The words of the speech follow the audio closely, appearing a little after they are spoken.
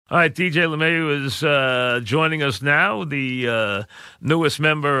All right, DJ LeMahieu is joining us now, the newest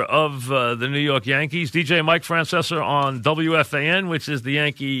member of the New York Yankees. DJ Mike Francesa on WFAN, which is the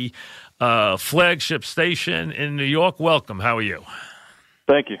Yankee flagship station in New York. Welcome. How are you?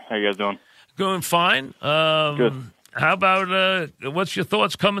 Thank you. How you guys doing? Going fine. Good. How about, what's your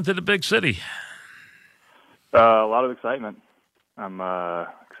thoughts coming to the big city? A lot of excitement. I'm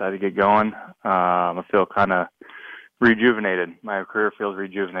excited to get going. I feel kind of rejuvenated. My career feels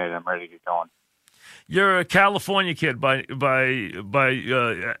rejuvenated. I'm ready to get going. You're a California kid by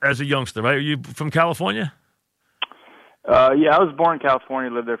as a youngster, right? Are you from California? Yeah, I was born in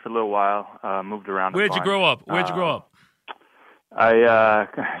California, lived there for a little while, moved around. Where'd you grow up? I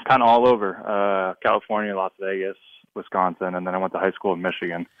kind of all over. California, Las Vegas, Wisconsin, and then I went to high school in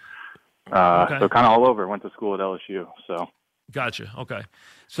Michigan. Okay. So kind of all over. Went to school at LSU. So. Gotcha. Okay.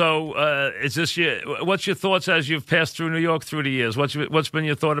 So, is this what's your thoughts as you've passed through New York through the years? What's been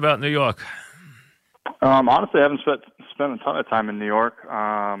your thought about New York? Honestly, I haven't spent a ton of time in New York.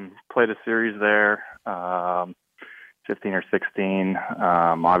 Played a series there, 15 or 16.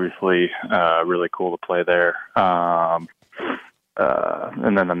 Obviously, really cool to play there. And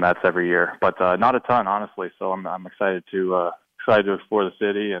then the Mets every year, but not a ton, honestly. So I'm excited to explore the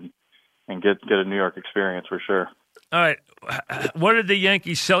city and get a New York experience for sure. All right. What did the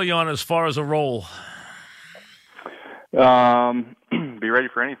Yankees sell you on as far as a role? Be ready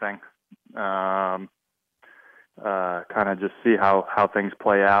for anything. Kind of just see how things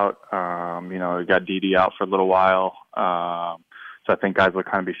play out. We got Didi out for a little while. So I think guys will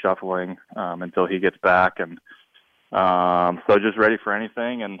kind of be shuffling until he gets back. And so just ready for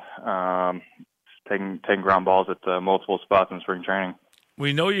anything and taking ground balls at multiple spots in spring training.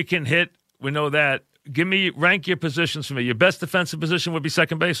 We know you can hit. We know that. Rank your positions for me. Your best defensive position would be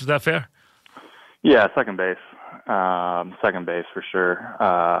second base. Is that fair? Yeah, second base. Second base for sure.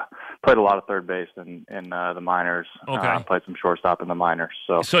 Played a lot of third base in the minors. Okay. Played some shortstop in the minors.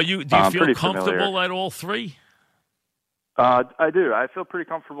 So do you feel comfortable at all three? I do. I feel pretty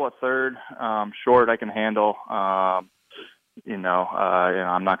comfortable at third. Short, I can handle. I'm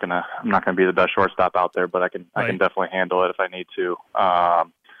not gonna be the best shortstop out there, but I can definitely handle it if I need to.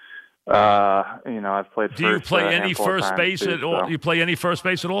 I've played. Do you play any first base at all? You play any first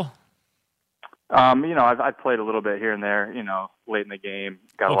base at all? I've played a little bit here and there. Late in the game,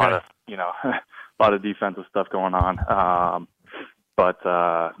 got a lot of a lot of defensive stuff going on. But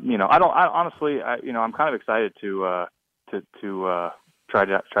I honestly, I'm kind of excited to try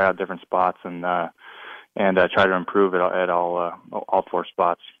out different spots and try to improve at all four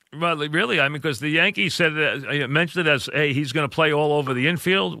spots. Well, really, I mean, because the Yankees mentioned it as, hey, he's going to play all over the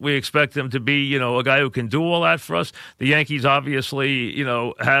infield. We expect him to be, a guy who can do all that for us. The Yankees obviously,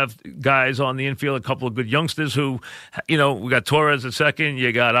 have guys on the infield, a couple of good youngsters who, we got Torres at second.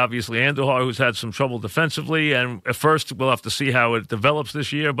 You got obviously Andujar, who's had some trouble defensively. And at first, we'll have to see how it develops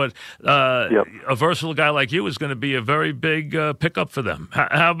this year. But a versatile guy like you is going to be a very big pickup for them.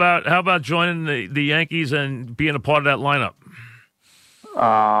 How about joining the Yankees and being a part of that lineup?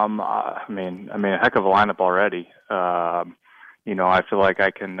 I mean, a heck of a lineup already. I feel like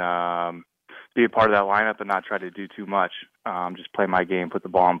I can be a part of that lineup and not try to do too much. Just play my game, put the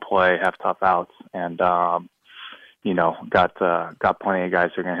ball in play, have tough outs, and got plenty of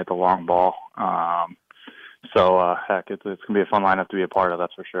guys who are going to hit the long ball. Heck, it's going to be a fun lineup to be a part of.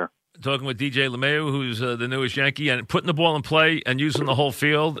 That's for sure. Talking with DJ LeMahieu, who's the newest Yankee, and putting the ball in play and using the whole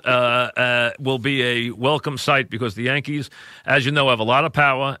field will be a welcome sight because the Yankees, as you know, have a lot of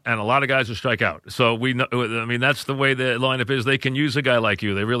power and a lot of guys who strike out. So we know, that's the way the lineup is. They can use a guy like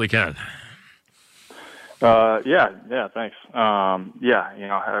you. They really can. Yeah, thanks. A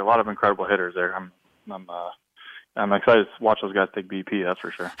lot of incredible hitters there. I'm excited to watch those guys take BP, that's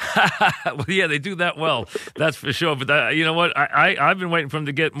for sure. Well, yeah, they do that well, that's for sure. But you know what? I've been waiting for them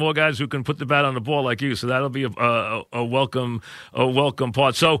to get more guys who can put the bat on the ball like you, so that'll be a welcome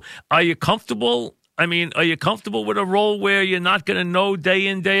part. So are you comfortable? Are you comfortable with a role where you're not going to know day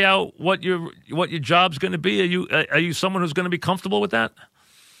in, day out what your job's going to be? Are you someone who's going to be comfortable with that?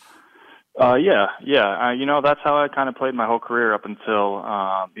 Yeah. That's how I kind of played my whole career up until,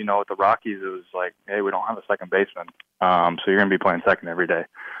 with the Rockies, it was like, hey, we don't have a second baseman. So you're going to be playing second every day.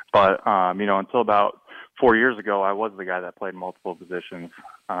 But, until about 4 years ago, I was the guy that played multiple positions.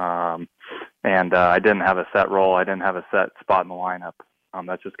 I didn't have a set role. I didn't have a set spot in the lineup.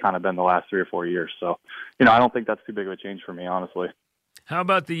 That's just kind of been the last 3 or 4 years. So, I don't think that's too big of a change for me, honestly. How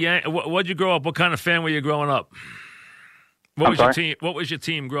about what'd you grow up? What kind of fan were you growing up? What was your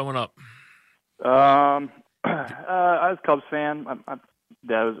team growing up? I was a Cubs fan. My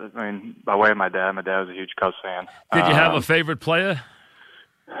dad was, by way of my dad was a huge Cubs fan. Did you have a favorite player?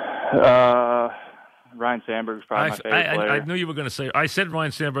 Ryan Sandberg's probably my favorite player. I knew you were going to say. I said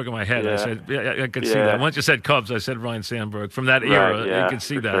Ryan Sandberg in my head. Yeah. I said I could see that. Once you said Cubs, I said Ryan Sandberg from that era. Right, yeah, you could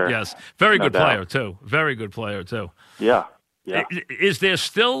see that. sure. Yes, very No good doubt. player too. Very good player too. Yeah. Yeah. Is there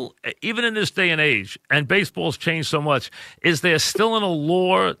still, even in this day and age, and baseball's changed so much, is there still an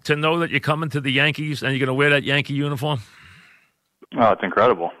allure to know that you're coming to the Yankees and you're going to wear that Yankee uniform? Oh, it's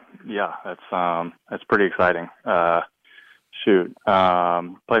incredible. Yeah, that's pretty exciting. Get a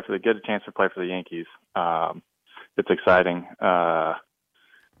chance to play for the Yankees. It's exciting. I'm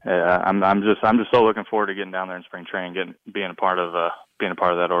just so looking forward to getting down there in spring training, being a part of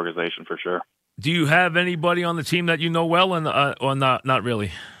that organization for sure. Do you have anybody on the team that you know well, or not? Not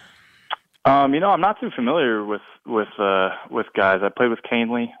really. I'm not too familiar with guys. I played with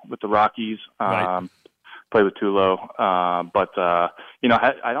Canely with the Rockies. Right. Played with Tulo, but I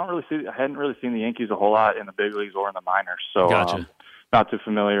hadn't really seen the Yankees a whole lot in the big leagues or in the minors, so Gotcha. Not too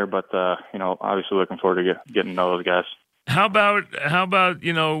familiar. But obviously looking forward to getting to know those guys. How about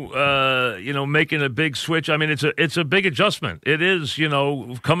making a big switch? I mean, it's a big adjustment. It is,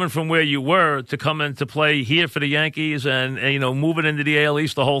 coming from where you were to come into play here for the Yankees and moving into the AL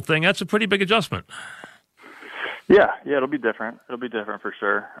East, the whole thing. That's a pretty big adjustment. Yeah, it'll be different. It'll be different for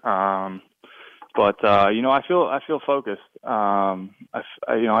sure. But I feel focused. I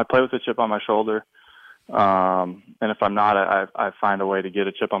play with a chip on my shoulder, and if I'm not, I find a way to get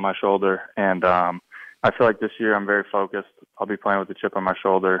a chip on my shoulder. And I feel like this year I'm very focused. I'll be playing with a chip on my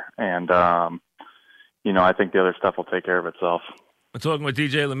shoulder, and I think the other stuff will take care of itself. We're talking with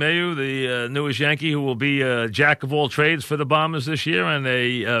DJ LeMahieu, the newest Yankee, who will be a jack of all trades for the Bombers this year, and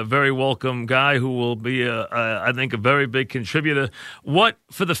a very welcome guy who will be, I think, a very big contributor. What,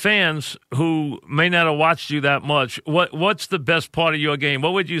 for the fans who may not have watched you that much, what's the best part of your game?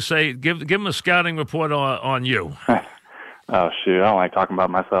 What would you say? Give them a scouting report on you. Oh, shoot. I don't like talking about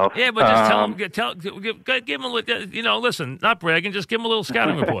myself. Yeah, but just give them a, listen, not bragging, just give them a little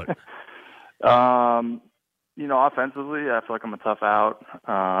scouting report. Offensively, I feel like I'm a tough out.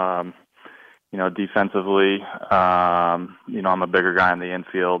 Defensively, I'm a bigger guy in the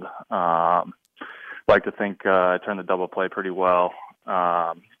infield. Like to think I turn the double play pretty well.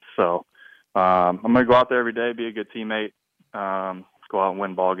 So I'm going to go out there every day, be a good teammate, go out and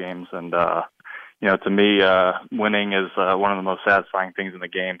win ball games. And, to me, winning is one of the most satisfying things in the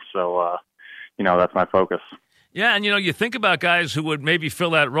game. So, that's my focus. Yeah, and you think about guys who would maybe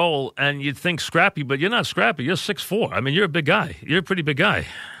fill that role, and you'd think scrappy, but you're not scrappy. You're 6'4". I mean, you're a big guy. You're a pretty big guy.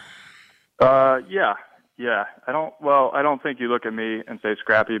 Yeah. I don't think you look at me and say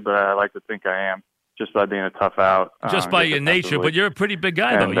scrappy, but I like to think I am, just by being a tough out. Just by your nature, but you're a pretty big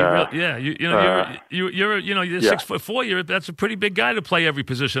guy, though. You're 6'4". That's a pretty big guy to play every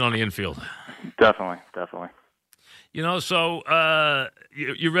position on the infield. Definitely. So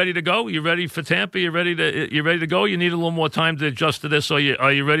you ready to go? You ready for Tampa? You ready to go? You need a little more time to adjust to this. Are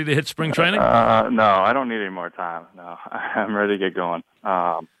you ready to hit spring training? No, I don't need any more time. No, I'm ready to get going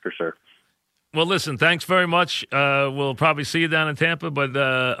for sure. Well, listen, thanks very much. We'll probably see you down in Tampa. But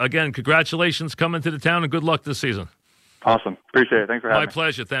again, congratulations coming to the town, and good luck this season. Awesome. Appreciate it. Thanks for having me. My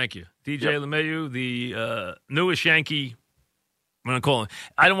pleasure. Thank you. DJ LeMahieu, the newest Yankee. I'm going to call him.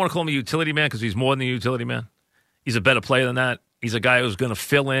 I don't want to call him a utility man because he's more than a utility man. He's a better player than that. He's a guy who's going to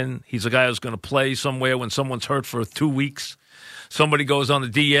fill in. He's a guy who's going to play somewhere when someone's hurt for 2 weeks. Somebody goes on the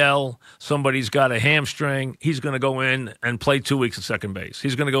DL. Somebody's got a hamstring. He's going to go in and play 2 weeks at second base.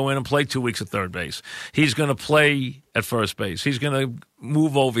 He's going to go in and play 2 weeks at third base. He's going to play at first base. He's going to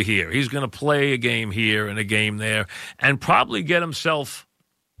move over here. He's going to play a game here and a game there and probably get himself,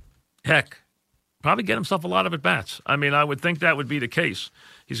 a lot of at-bats. I mean, I would think that would be the case.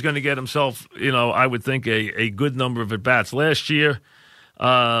 He's going to get himself, I would think, a good number of at-bats. Last year,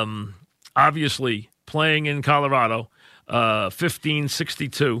 obviously, playing in Colorado,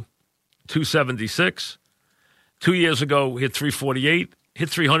 1562, 276. 2 years ago, hit 348. Hit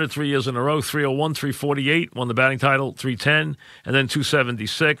 300 3 years in a row, 301, 348, won the batting title, 310, and then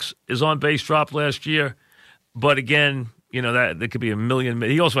 276. His on-base dropped last year, but again, that there could be a million.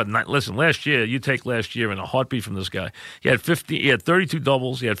 He also had last year, you take last year in a heartbeat from this guy. He had 32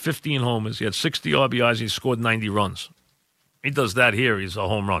 doubles, he had 15 homers, he had 60 RBIs, he scored 90 runs. He does that here, he's a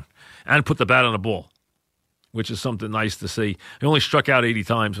home run. And put the bat on the ball, which is something nice to see. He only struck out 80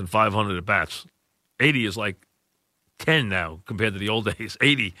 times in 500 at-bats. 80 is like 10 now compared to the old days.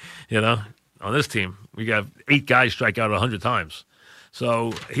 80, on this team, we got 8 guys strike out 100 times.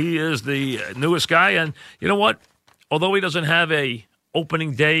 So he is the newest guy, and you know what? Although he doesn't have a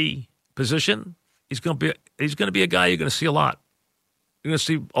opening day position, he's going to be a guy you're going to see a lot. You're going to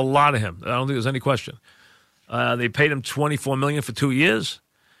see a lot of him. I don't think there's any question. They paid him $24 million for 2 years.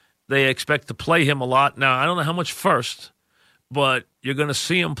 They expect to play him a lot. Now, I don't know how much first, but you're going to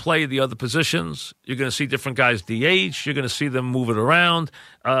see him play the other positions. You're going to see different guys DH. You're going to see them move it around.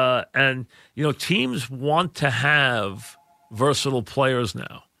 And, teams want to have versatile players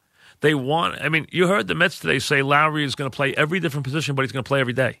now. They want, you heard the Mets today say Lowry is going to play every different position, but he's going to play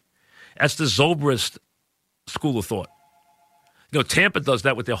every day. That's the Zobrist school of thought. Tampa does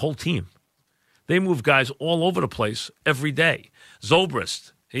that with their whole team. They move guys all over the place every day.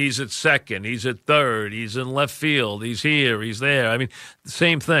 Zobrist, he's at second, he's at third, he's in left field, he's here, he's there.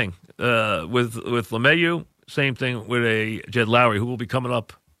 Same thing with LeMahieu, same thing with a Jed Lowry, who will be coming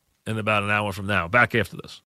up in about an hour from now. Back after this.